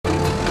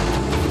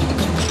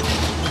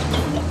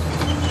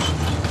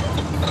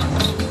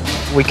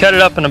We cut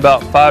it up in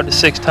about 5 to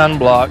 6 ton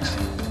blocks,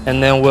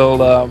 and then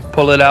we'll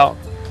pull it out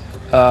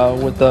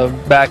with the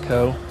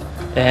backhoe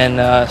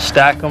and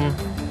stack them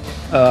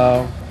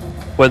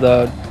with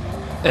a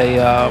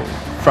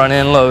front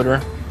end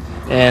loader,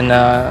 and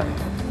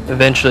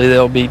eventually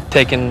they'll be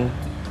taken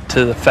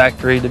to the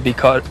factory to be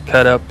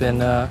cut up in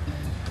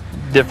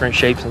different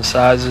shapes and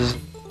sizes.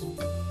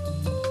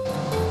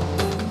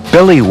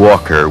 Billy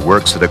Walker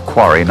works at a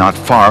quarry not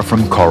far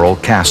from Coral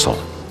Castle.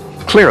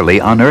 Clearly,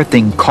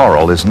 unearthing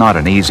coral is not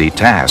an easy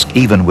task,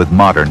 even with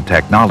modern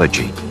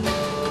technology.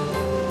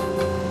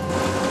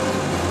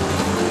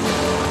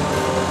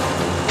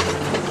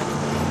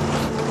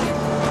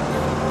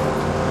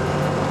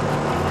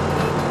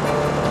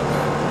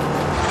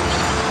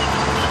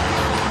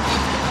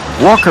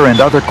 Walker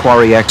and other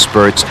quarry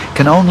experts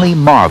can only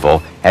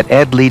marvel at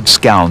Ed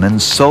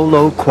Leedskalnin's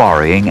solo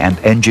quarrying and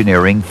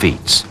engineering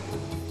feats.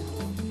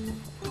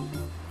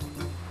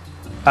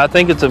 I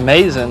think it's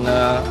amazing.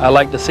 I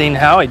like to see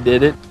how he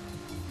did it.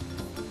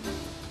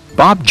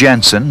 Bob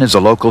Jensen is a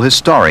local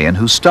historian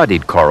who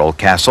studied Coral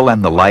Castle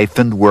and the life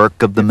and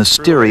work of the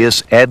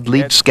mysterious Ed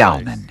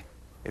Leedskalnin.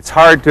 It's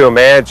hard to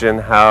imagine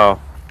how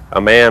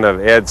a man of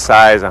Ed's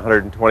size,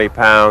 120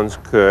 pounds,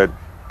 could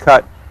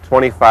cut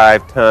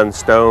 25-ton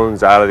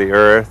stones out of the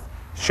earth,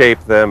 shape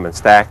them, and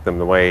stack them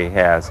the way he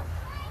has.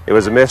 It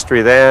was a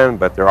mystery then,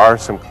 but there are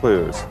some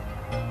clues.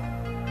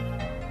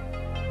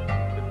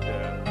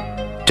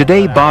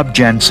 Today, Bob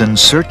Jensen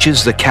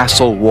searches the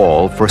castle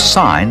wall for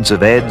signs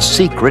of Ed's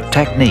secret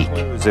technique.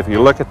 If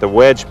you look at the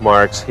wedge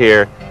marks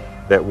here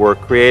that were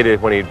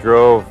created when he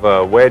drove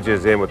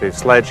wedges in with his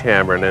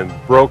sledgehammer and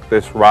then broke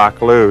this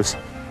rock loose,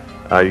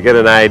 you get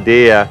an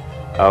idea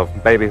of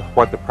maybe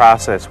what the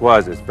process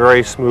was. It's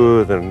very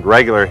smooth and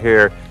regular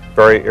here,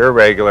 very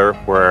irregular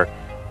where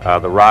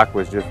the rock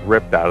was just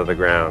ripped out of the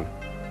ground.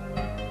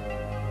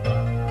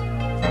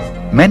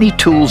 Many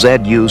tools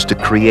Ed used to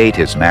create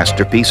his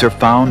masterpiece are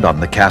found on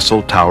the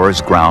castle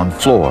tower's ground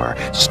floor.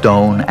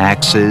 Stone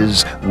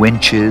axes,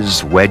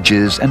 winches,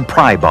 wedges, and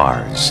pry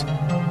bars.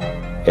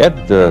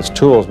 Ed's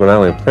tools were not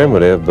only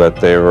primitive, but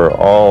they were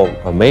all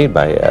made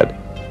by Ed.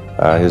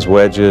 His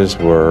wedges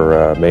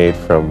were made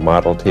from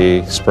Model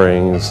T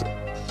springs.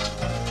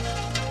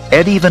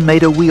 Ed even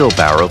made a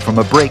wheelbarrow from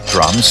a brake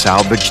drum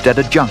salvaged at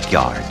a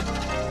junkyard.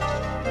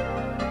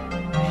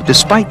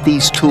 Despite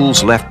these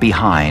tools left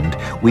behind,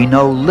 we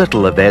know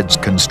little of Ed's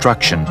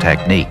construction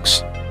techniques.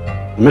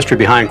 The mystery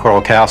behind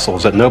Coral Castle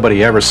is that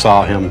nobody ever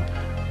saw him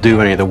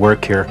do any of the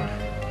work here.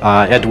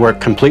 Ed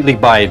worked completely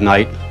by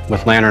night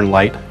with lantern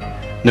light.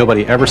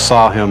 Nobody ever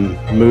saw him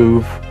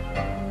move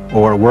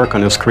or work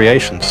on his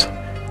creations.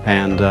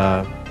 And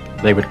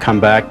they would come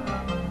back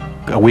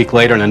a week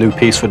later and a new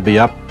piece would be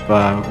up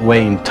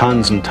weighing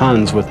tons and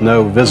tons with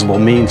no visible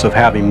means of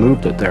having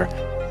moved it there.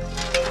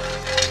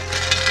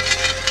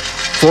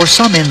 For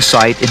some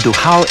insight into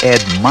how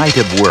Ed might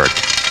have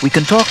worked, we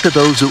can talk to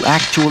those who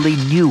actually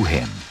knew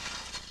him.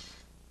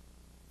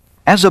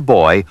 As a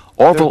boy,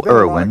 Orville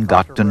Irwin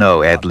got to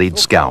know Ed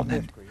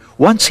Leedskalnin.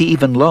 Once he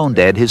even loaned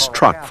Ed his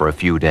truck for a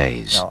few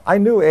days. Now, I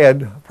knew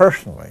Ed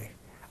personally.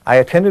 I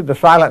attended the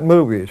silent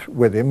movies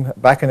with him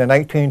back in the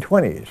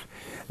 1920s.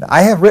 Now,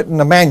 I have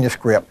written a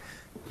manuscript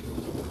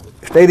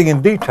stating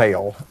in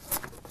detail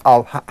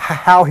of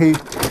how he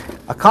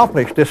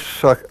accomplished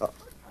this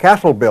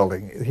castle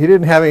building. He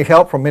didn't have any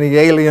help from any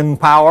alien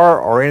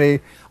power or any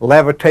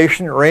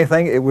levitation or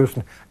anything. It was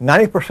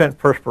 90%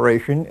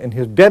 perspiration, and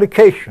his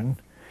dedication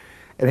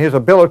and his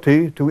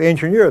ability to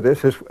engineer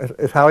this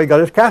is how he got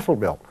his castle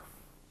built.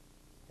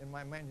 In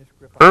my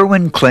manuscript,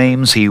 Irwin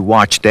claims he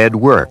watched Ed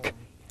work,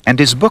 and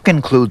his book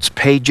includes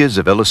pages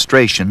of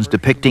illustrations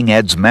depicting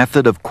Ed's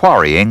method of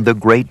quarrying the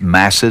great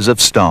masses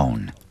of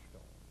stone.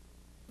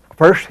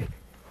 First,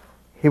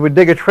 he would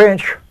dig a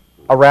trench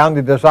around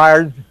the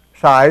desired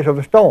size of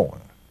the stone,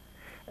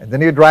 and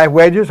then he'd drive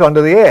wedges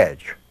under the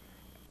edge.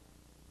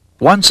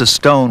 Once a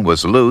stone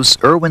was loose,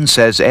 Irwin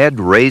says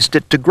Ed raised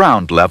it to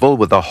ground level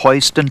with a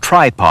hoist and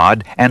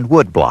tripod and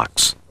wood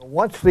blocks.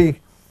 Once the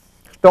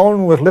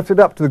stone was lifted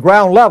up to the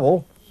ground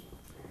level,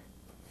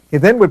 he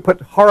then would put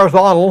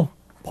horizontal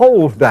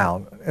poles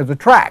down as a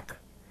track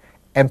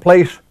and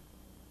place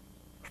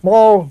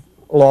small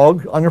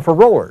logs under for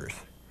rollers.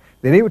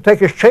 Then he would take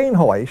his chain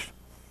hoist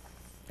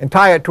and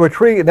tie it to a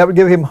tree, and that would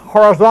give him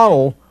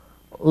horizontal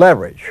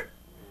leverage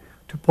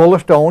to pull the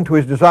stone to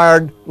his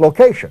desired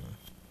location.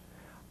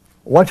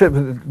 Once it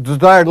was the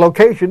desired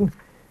location,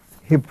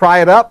 he'd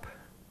pry it up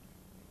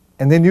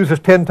and then use his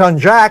 10-ton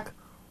jack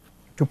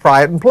to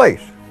pry it in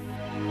place.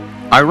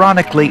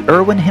 Ironically,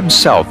 Irwin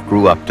himself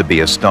grew up to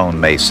be a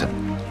stonemason,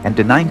 and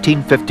in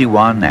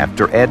 1951,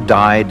 after Ed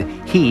died,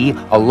 he,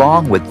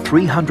 along with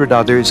 300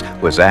 others,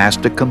 was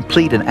asked to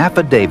complete an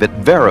affidavit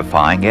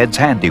verifying Ed's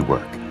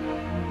handiwork.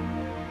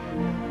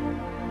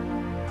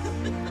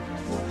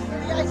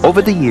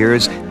 Over the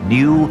years,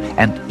 new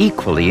and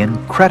equally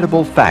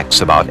incredible facts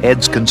about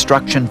Ed's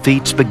construction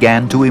feats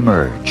began to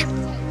emerge.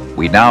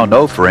 We now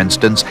know, for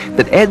instance,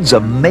 that Ed's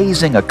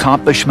amazing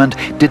accomplishment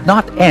did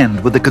not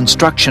end with the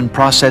construction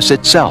process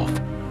itself.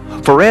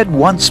 for Ed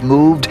once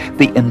moved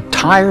the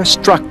entire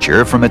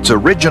structure from its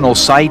original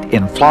site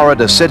in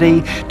Florida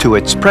City to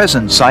its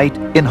present site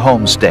in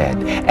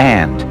Homestead,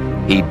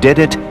 and he did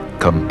it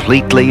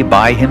completely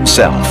by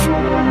himself.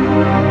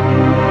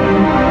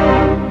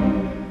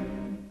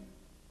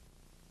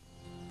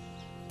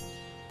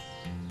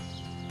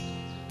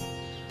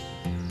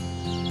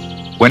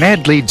 When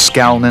Ed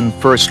Leedskalnin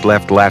first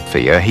left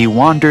Latvia, he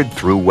wandered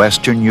through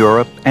Western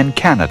Europe and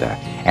Canada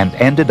and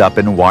ended up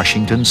in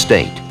Washington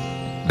State.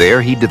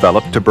 There he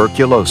developed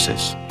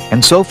tuberculosis,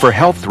 and so for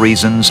health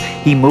reasons,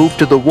 he moved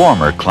to the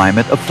warmer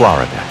climate of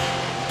Florida.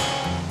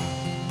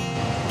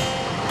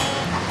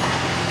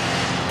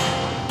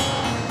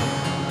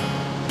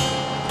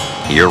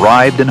 He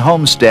arrived in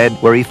Homestead,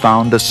 where he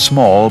found a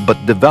small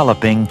but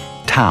developing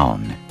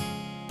town.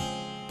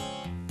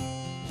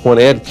 When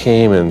Ed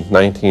came in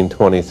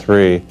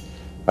 1923,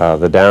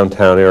 the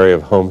downtown area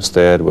of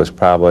Homestead was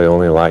probably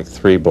only like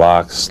 3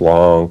 blocks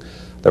long.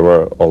 There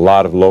were a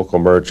lot of local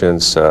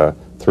merchants,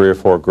 3 or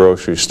 4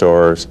 grocery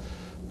stores.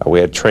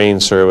 We had train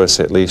service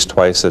at least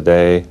twice a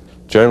day.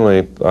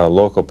 Generally,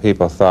 local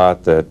people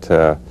thought that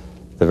the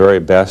very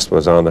best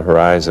was on the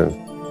horizon.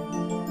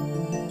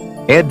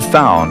 Ed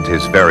found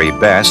his very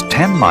best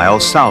 10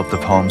 miles south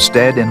of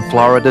Homestead in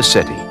Florida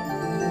City.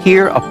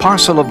 Here, a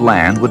parcel of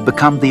land would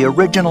become the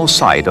original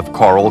site of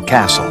Coral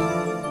Castle.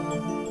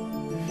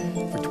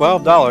 For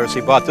 $12,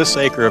 he bought this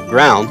acre of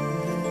ground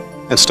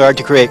and started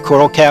to create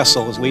Coral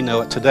Castle as we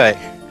know it today.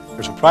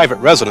 There's a private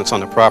residence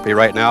on the property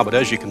right now, but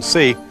as you can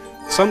see,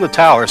 some of the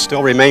tower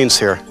still remains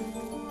here.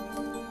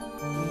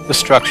 This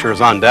structure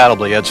is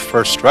undoubtedly Ed's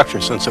first structure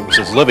since it was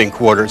his living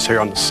quarters here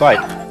on the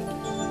site.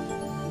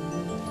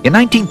 In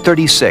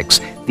 1936,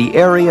 the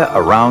area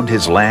around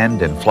his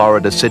land in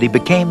Florida City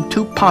became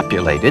too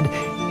populated,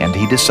 and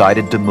he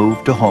decided to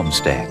move to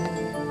Homestead.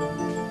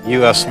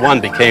 US 1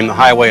 became the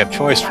highway of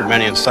choice for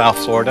many in South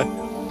Florida,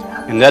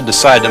 and Ed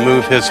decided to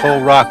move his whole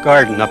rock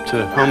garden up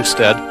to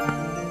Homestead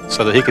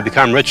so that he could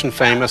become rich and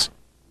famous.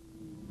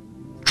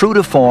 True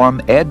to form,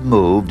 Ed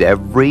moved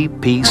every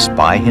piece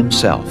by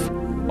himself.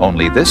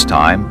 Only this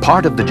time,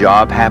 part of the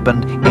job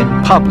happened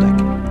in public,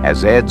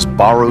 as Ed's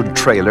borrowed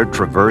trailer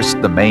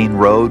traversed the main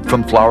road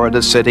from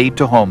Florida City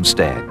to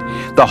Homestead.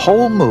 The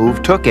whole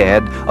move took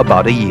Ed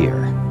about a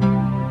year.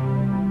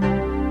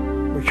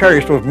 We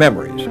cherish those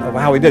memories of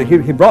how he did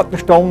it. He brought the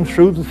stones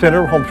through the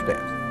center of Homestead.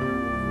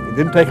 He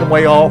didn't take them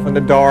way off in the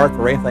dark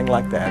or anything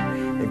like that.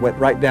 He went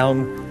right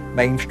down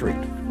Main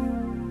Street.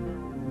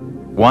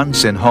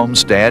 Once in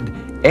Homestead,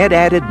 Ed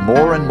added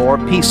more and more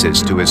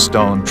pieces to his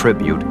stone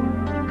tribute.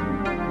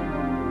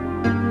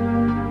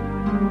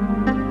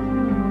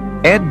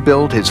 Ed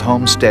built his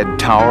homestead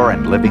tower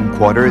and living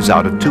quarters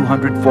out of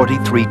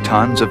 243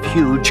 tons of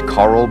huge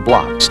coral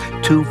blocks,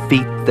 2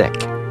 feet thick.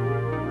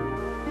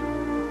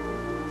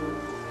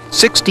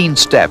 16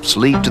 steps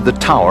lead to the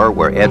tower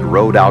where Ed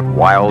rode out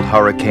wild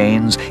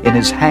hurricanes in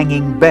his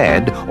hanging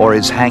bed or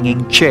his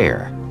hanging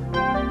chair.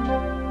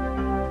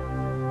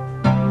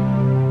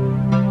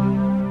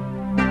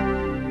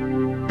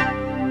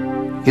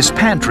 His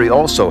pantry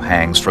also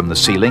hangs from the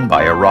ceiling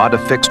by a rod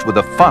affixed with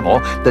a funnel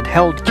that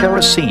held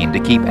kerosene to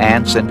keep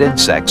ants and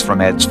insects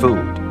from Ed's food.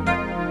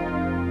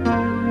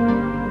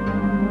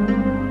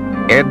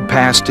 Ed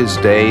passed his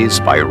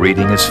days by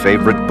reading his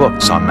favorite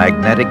books on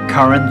magnetic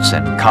currents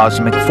and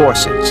cosmic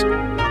forces,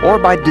 or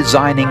by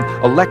designing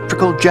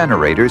electrical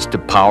generators to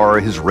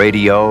power his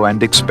radio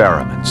and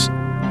experiments.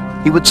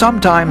 He would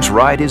sometimes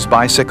ride his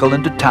bicycle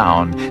into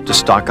town to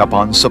stock up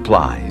on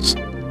supplies.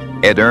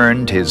 Ed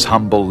earned his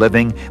humble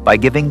living by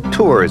giving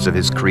tours of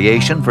his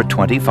creation for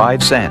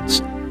 25 cents.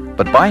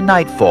 But by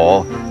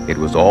nightfall, it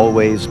was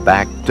always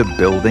back to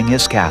building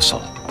his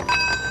castle.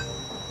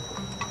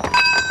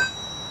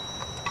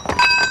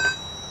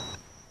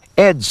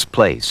 Ed's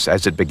Place,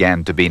 as it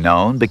began to be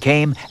known,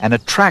 became an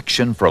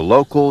attraction for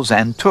locals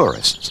and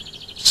tourists.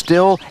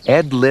 Still,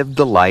 Ed lived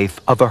the life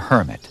of a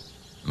hermit.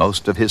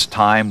 Most of his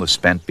time was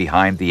spent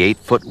behind the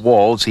 8-foot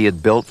walls he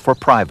had built for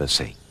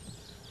privacy.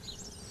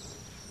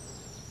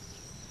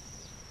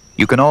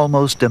 You can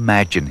almost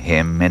imagine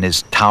him in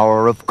his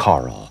tower of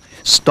coral,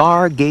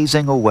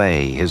 stargazing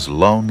away his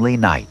lonely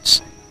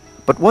nights.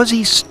 But was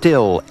he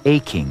still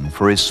aching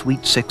for his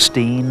sweet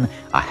 16,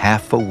 a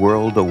half a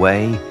world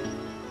away?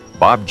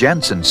 Bob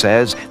Jensen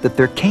says that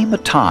there came a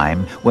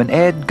time when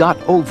Ed got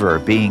over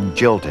being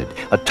jilted,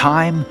 a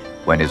time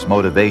when his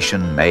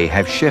motivation may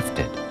have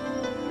shifted.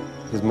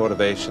 His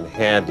motivation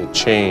had to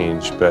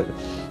change, but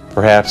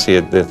perhaps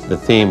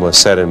the theme was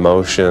set in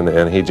motion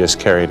and he just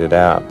carried it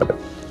out. But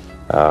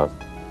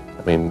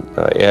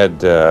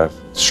Ed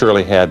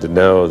surely had to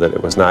know that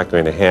it was not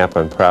going to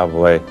happen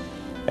probably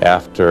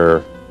after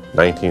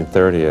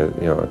 1930,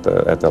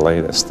 at the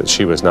latest, that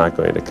she was not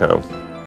going to come.